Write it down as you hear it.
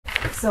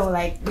So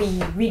like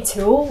we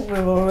two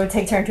will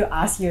take turn to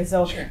ask you.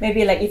 So Sure.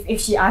 maybe like if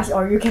she asks,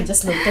 or you can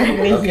just look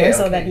directly Okay, here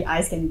so okay. that the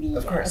eyes can be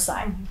Of course.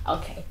 aside.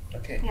 Okay.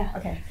 Okay. Yeah.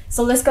 Okay,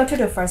 so let's go to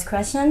the first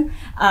question.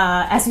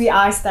 As we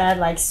asked that,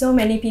 like so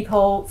many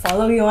people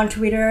follow you on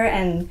Twitter,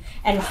 and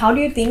how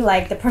do you think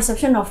like the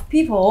perception of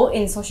people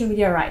in social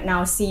media right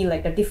now see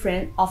like the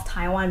difference of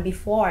Taiwan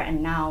before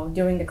and now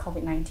during the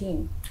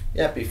COVID-19?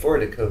 Yeah, before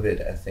the COVID,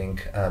 I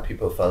think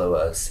people follow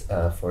us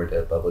for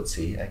the bubble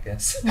tea, I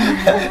guess,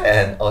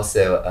 and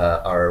also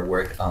our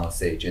work on,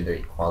 say, gender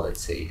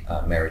equality,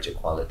 marriage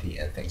equality,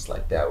 and things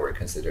like that were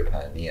considered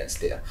pioneers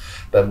there.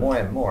 But more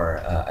and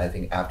more, I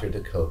think after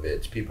the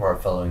COVID, people are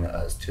following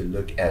us to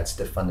look at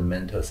the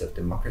fundamentals of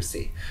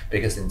democracy,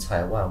 because in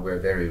Taiwan, we're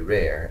very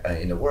rare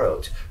in the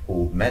world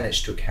who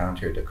managed to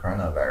counter the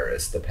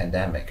coronavirus, the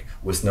pandemic,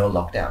 with no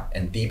lockdown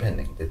and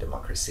deepening the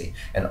democracy,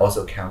 and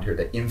also counter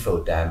the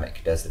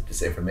infodemic, that's the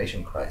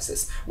disinformation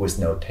crisis, with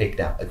no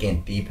takedown,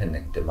 again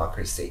deepening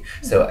democracy.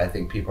 So I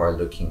think people are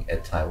looking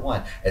at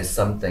Taiwan as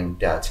something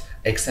that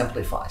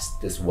exemplifies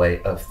this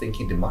way of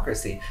thinking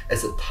democracy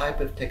as a type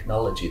of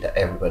technology that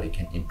everybody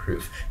can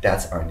improve.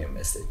 That's our new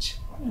message.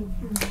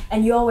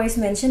 And you always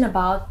mention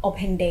about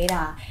open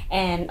data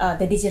and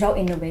the digital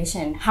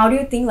innovation. How do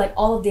you think like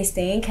all of these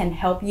things can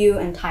help you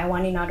and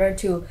Taiwan in order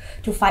to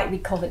fight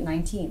with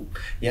COVID-19?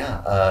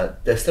 Yeah,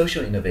 the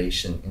social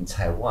innovation in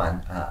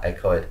Taiwan, I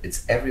call it,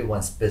 it's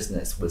everyone's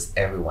business with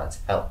everyone's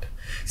help.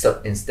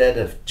 So instead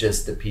of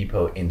just the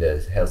people in the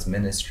health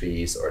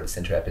ministries or the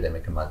Central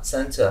Epidemic Command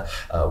Center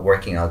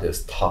working out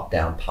those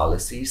top-down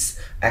policies,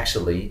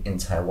 actually in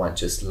Taiwan,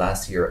 just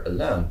last year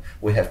alone,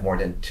 we have more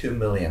than 2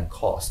 million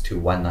calls to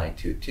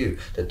 1922,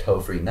 the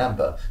toll-free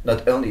number,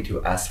 not only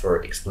to ask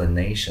for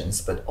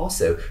explanations, but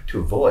also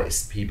to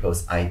voice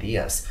people's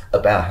ideas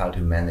about how to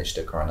manage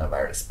the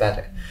coronavirus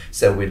better.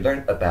 So we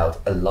learned about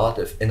a lot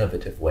of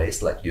innovative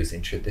ways, like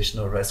using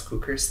traditional rice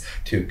cookers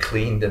to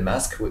clean the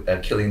mask,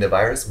 killing the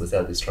virus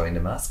without destroying the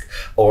mask,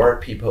 or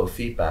people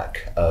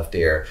feedback of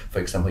their, for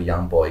example,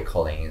 young boy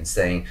calling and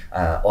saying,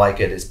 all I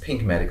get is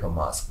pink medical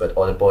mask, but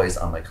all the boys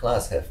on my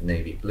class have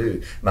navy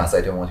blue masks. I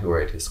don't want to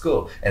wear it to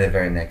school. And the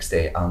very next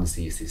day on the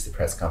CEC's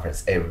press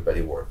conference,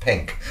 everybody wore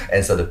pink.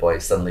 And so the boy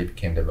suddenly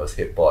became the most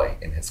hip boy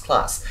in his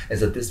class. And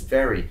so this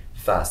very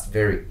fast,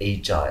 very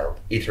agile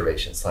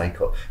iteration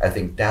cycle, I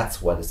think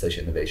that's what the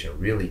social innovation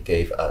really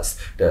gave us,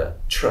 the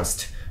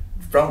trust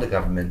from the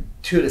government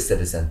to the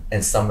citizen,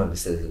 and some of the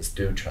citizens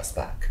do trust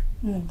back.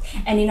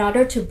 And in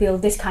order to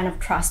build this kind of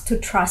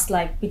trust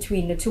like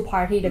between the two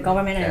parties, the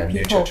government and people,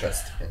 mutual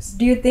trust, yes.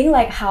 Do you think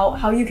like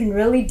how you can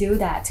really do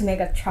that to make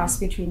a trust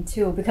between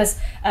two? Because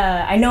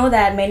I know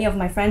that many of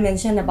my friends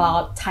mentioned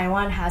about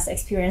Taiwan has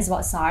experienced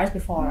about SARS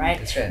before, right?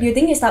 That's right. Do you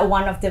think is that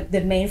one of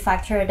the main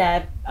factor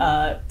that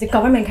the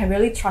government can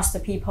really trust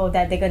the people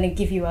that they're going to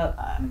give you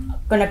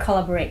going to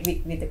collaborate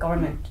with the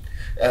government?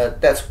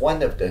 That's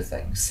one of the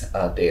things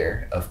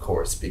there, of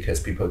course, because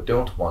people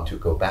don't want to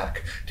go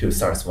back to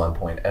SARS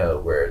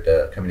 1.0, where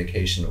the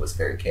communication was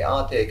very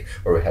chaotic,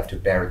 where we have to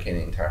barricade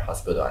the entire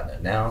hospital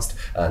unannounced.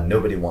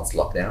 Nobody wants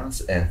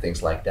lockdowns and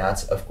things like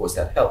that. Of course,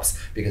 that helps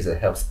because it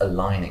helps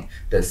aligning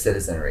the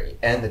citizenry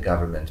and the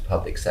government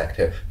public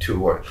sector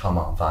toward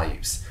common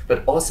values.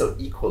 But also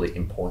equally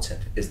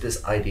important is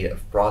this idea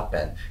of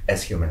broadband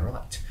as human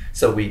right.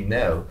 So we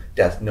know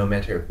that no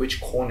matter which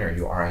corner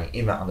you are in,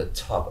 even on the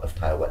top of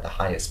Taiwan, the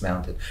highest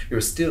mountain,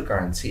 you're still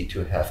guaranteed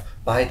to have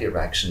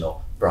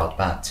bidirectional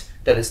broadband.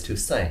 That is to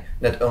say,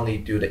 not only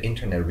do the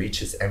internet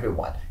reaches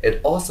everyone,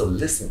 it also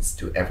listens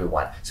to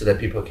everyone so that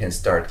people can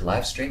start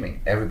live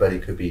streaming. Everybody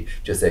could be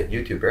just a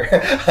YouTuber,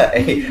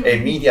 a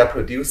media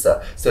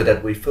producer, so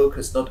that we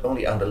focus not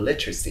only on the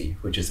literacy,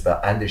 which is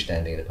about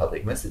understanding the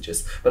public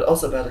messages, but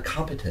also about the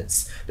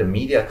competence, the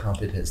media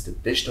competence, the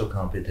digital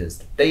competence,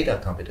 the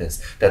data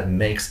competence that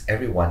makes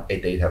everyone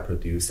a data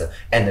producer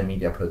and a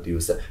media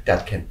producer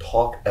that can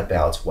talk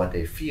about what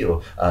they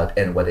feel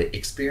and what they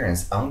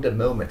experience on the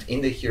moment,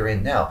 in the here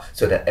and now,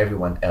 so that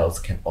everyone else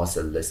can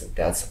also listen.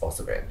 That's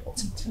also very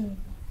important.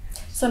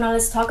 So now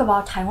let's talk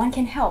about Taiwan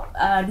Can Help.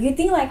 Do you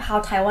think like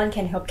how Taiwan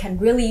Can Help can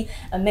really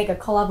make a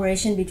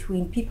collaboration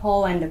between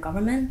people and the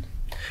government?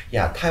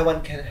 Yeah,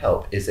 Taiwan Can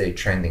Help is a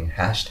trending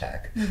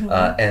hashtag.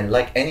 And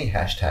like any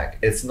hashtag,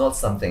 it's not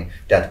something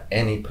that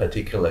any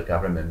particular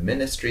government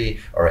ministry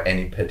or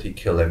any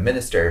particular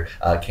minister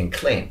can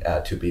claim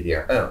to be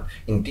their own.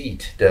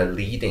 Indeed, the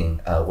leading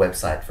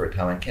website for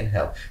Taiwan Can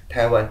Help,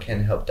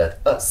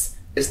 taiwancanhelp.us,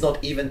 is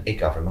not even a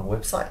government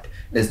website.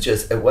 It's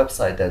just a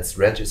website that's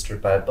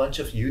registered by a bunch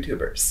of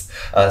YouTubers.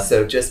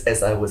 So just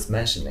as I was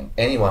mentioning,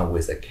 anyone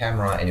with a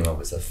camera, anyone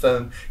with a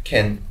phone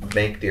can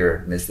make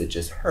their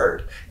messages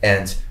heard.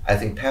 And I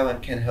think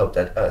Taiwan Can Help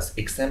us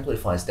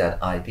exemplifies that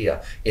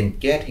idea in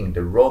getting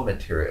the raw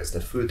materials,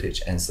 the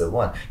footage and so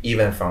on,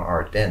 even from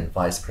our then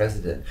Vice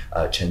President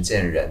Chen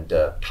Jianren,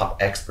 the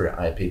top expert in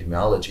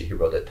epidemiology. He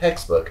wrote a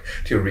textbook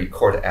to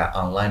record an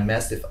online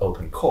massive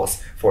open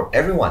course for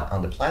everyone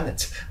on the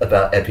planet about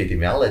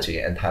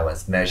epidemiology, and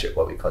Taiwan's measure,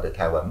 what we call the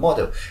Taiwan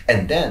model.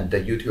 And then the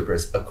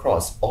YouTubers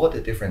across all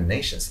the different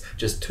nations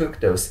just took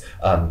those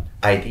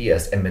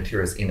ideas and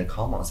materials in the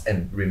commons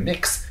and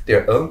remix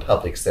their own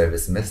public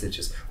service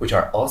messages, which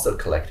are also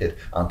collected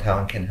on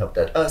Taiwan Can Help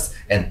Us,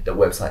 and the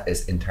website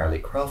is entirely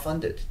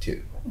crowdfunded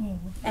too.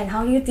 And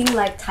how do you think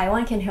like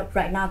Taiwan Can Help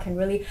right now can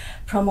really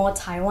promote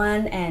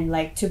Taiwan and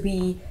like to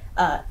be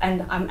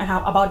and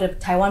how about the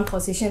Taiwan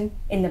position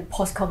in the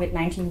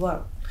post-COVID-19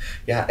 world?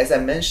 Yeah, as I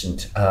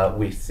mentioned,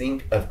 we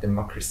think of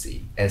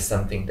democracy as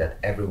something that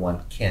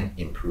everyone can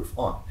improve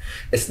on.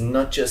 It's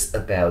not just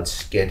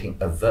about getting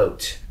a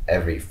vote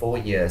every 4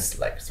 years,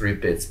 like 3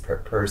 bits per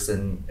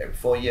person every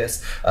 4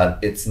 years.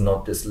 It's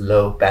not this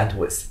low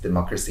bandwidth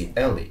democracy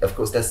only. Of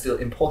course, that's still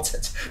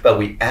important, but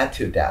we add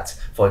to that,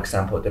 for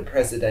example, the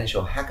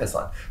presidential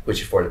hackathon,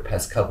 which for the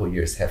past couple of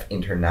years have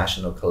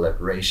international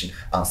collaboration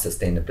on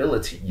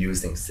sustainability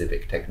using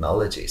civic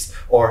technologies,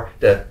 or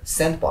the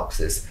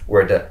sandboxes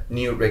where the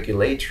new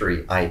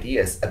regulatory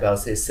ideas about,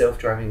 say,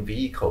 self-driving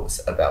vehicles,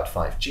 about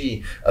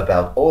 5G,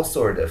 about all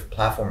sort of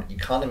platform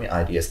economy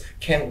ideas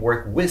can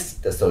work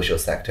with the social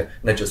sector,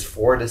 not just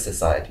for the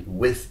society,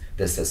 with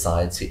the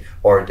society,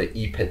 or the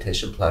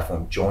e-petition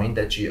platform Join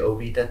the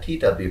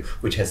gov.tw,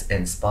 which has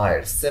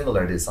inspired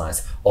similar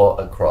designs all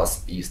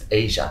across East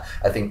Asia.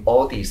 I think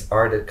all these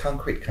are the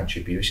concrete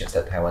contributions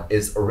that Taiwan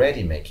is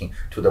already making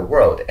to the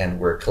world, and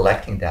we're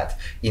collecting that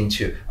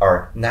into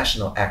our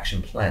national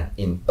action plan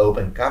in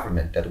open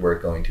government that we're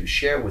going to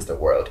share with the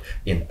world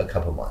in a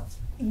couple months.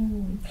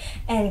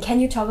 And can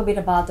you talk a bit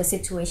about the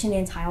situation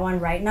in Taiwan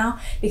right now?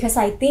 Because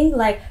I think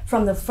like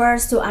from the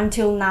first to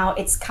until now,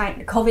 it's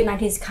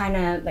COVID-19 is kind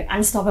of like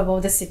unstoppable,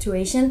 the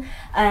situation.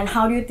 And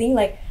how do you think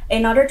like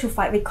in order to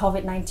fight with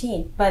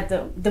COVID-19, but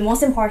the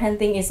most important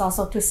thing is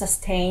also to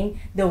sustain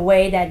the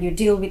way that you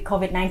deal with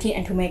COVID-19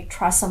 and to make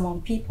trust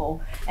among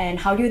people. And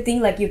how do you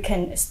think like you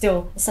can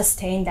still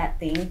sustain that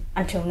thing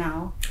until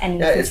now and in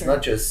the future? It's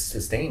not just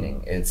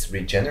sustaining, it's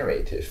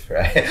regenerative,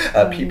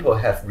 right? People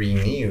have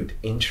renewed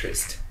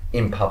interest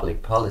in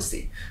public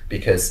policy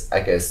because I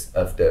guess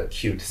of the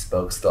cute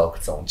spoke stock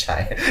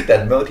zongchai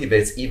that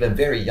motivates even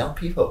very young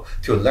people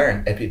to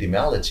learn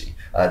epidemiology.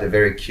 The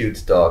very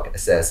cute dog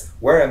says,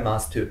 wear a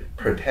mask to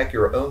protect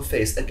your own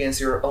face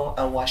against your own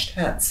unwashed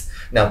hands.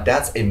 Now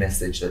that's a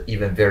message that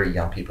even very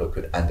young people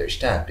could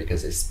understand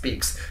because it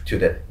speaks to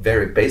the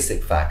very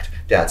basic fact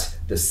that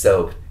the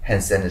soap,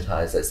 hand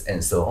sanitizers,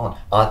 and so on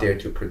are there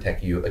to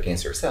protect you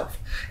against yourself.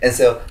 And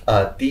so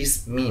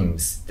these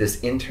memes,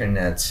 this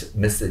internet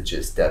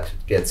messages that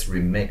gets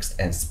remixed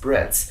and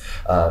spreads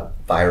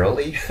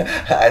virally,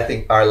 I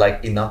think are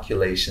like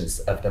inoculations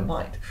of the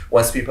mind.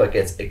 Once people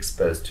get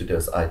exposed to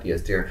those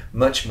ideas, they're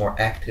much more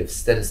active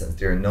citizens.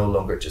 They're no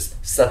longer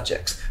just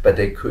subjects, but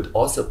they could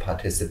also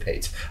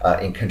participate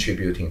in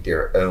contributing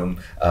their own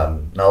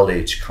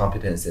knowledge,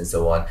 competence, and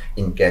so on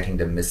in getting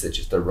the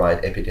messages, the right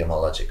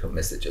epidemiological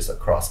messages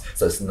across.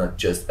 So it's not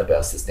just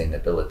about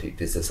sustainability.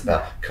 This is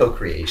about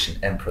co-creation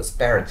and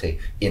prosperity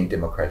in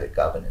democratic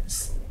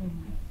governance.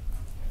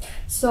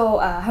 So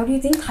how do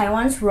you think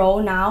Taiwan's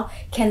role now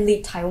can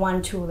lead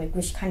Taiwan to like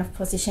which kind of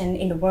position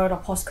in the world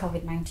of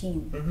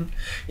post-COVID-19?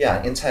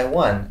 Yeah, in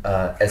Taiwan,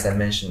 as I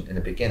mentioned in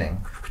the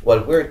beginning,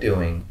 what we're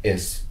doing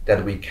is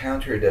that we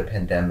counter the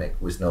pandemic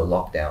with no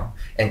lockdown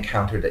and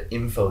counter the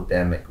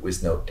infodemic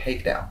with no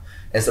takedown.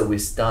 And so we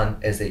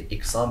stand as an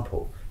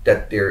example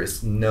that there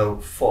is no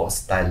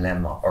false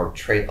dilemma or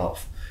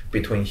trade-off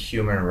between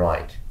human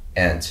right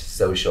and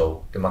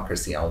social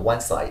democracy on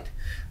one side,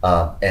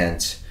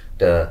 and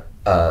the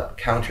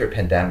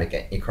counter-pandemic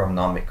and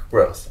economic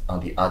growth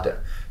on the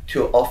other.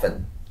 Too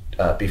often,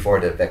 before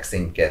the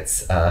vaccine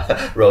gets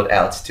rolled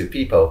out to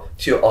people,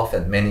 too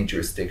often many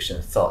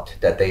jurisdictions thought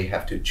that they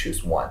have to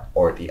choose one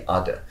or the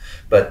other.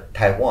 But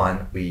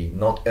Taiwan, we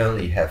not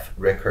only have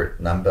record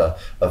number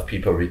of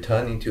people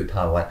returning to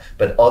Taiwan,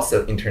 but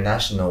also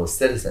international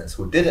citizens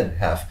who didn't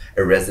have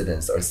a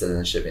residence or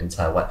citizenship in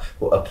Taiwan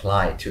who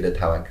applied to the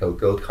Taiwan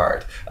Gold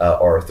Card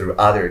or through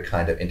other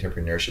kind of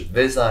entrepreneurship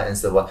visa and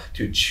so on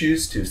to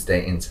choose to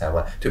stay in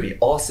Taiwan, to be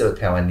also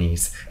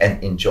Taiwanese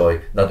and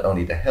enjoy not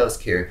only the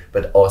healthcare,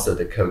 but also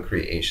the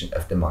co-creation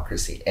of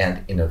democracy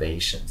and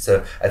innovation.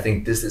 So I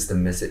think this is the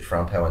message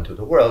from Taiwan to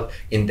the world,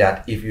 in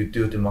that if you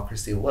do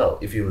democracy well,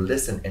 if you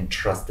listen and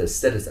trust the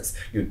citizens,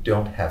 you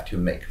don't have to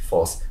make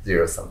false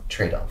zero-sum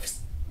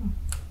trade-offs.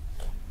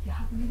 You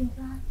have anything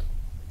to add?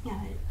 Yeah,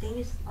 I think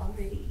it's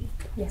already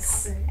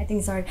Yes, covered. I think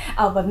it's already.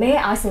 But may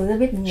I ask a little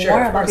bit more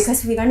Sure, of about, course.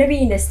 because we're going to be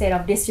in the state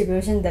of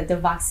distribution, the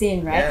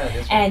vaccine, right? Yeah, that's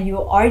right. And you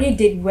already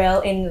did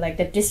well in like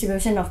the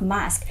distribution of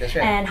masks. That's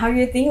right. And how do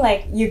you think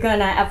like you're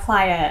gonna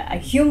apply a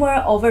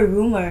humor over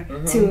rumor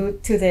to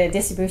the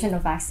distribution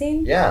of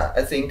vaccine? Yeah,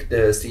 I think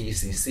the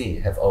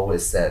CECC have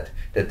always said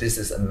that this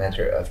is a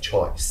matter of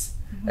choice.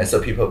 And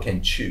so people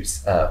can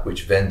choose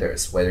which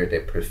vendors, whether they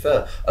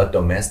prefer a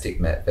domestic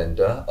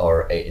vendor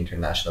or a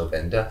international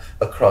vendor.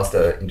 Across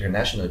the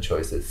international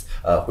choices,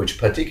 which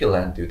particular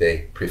land do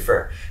they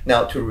prefer?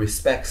 Now, to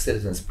respect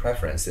citizens'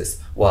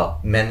 preferences while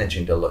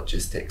managing the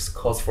logistics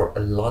calls for a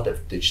lot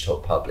of digital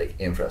public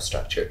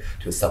infrastructure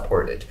to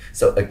support it.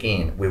 So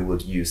again, we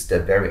would use the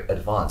very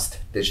advanced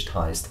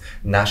digitized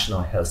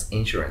national health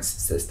insurance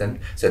system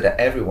so that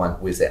everyone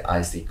with an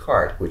IC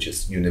card, which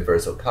is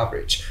universal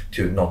coverage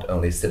to not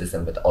only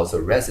citizens but also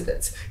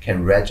residents,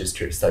 can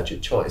register such a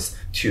choice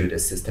to the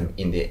system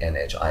in the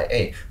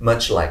NHIA,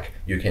 much like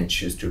you can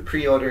choose to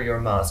pre-order your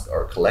mask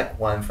or collect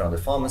one from the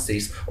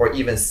pharmacies or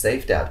even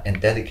save that and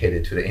dedicate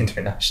it to the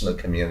international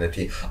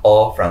community,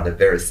 all from the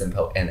very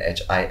simple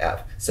NHI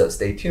app. So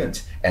stay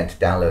tuned and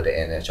download the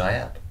NHI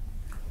app.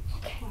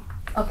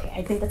 Okay,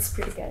 I think that's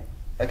pretty good.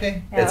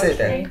 Okay, that's it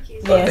then. Thank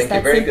you. Well, Yes, thank you.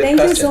 that's Very it. good Thank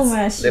you questions. so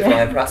much. Live Yeah. long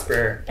and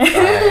prosper.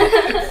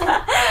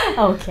 Bye.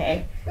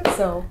 Okay,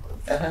 so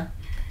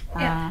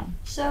Yeah.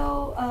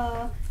 So,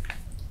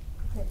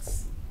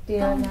 let's do you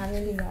have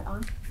anything to add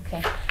on?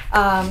 Okay.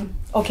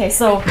 Okay,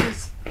 so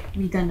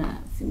we're gonna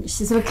finish.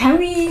 So can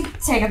we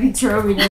take a picture with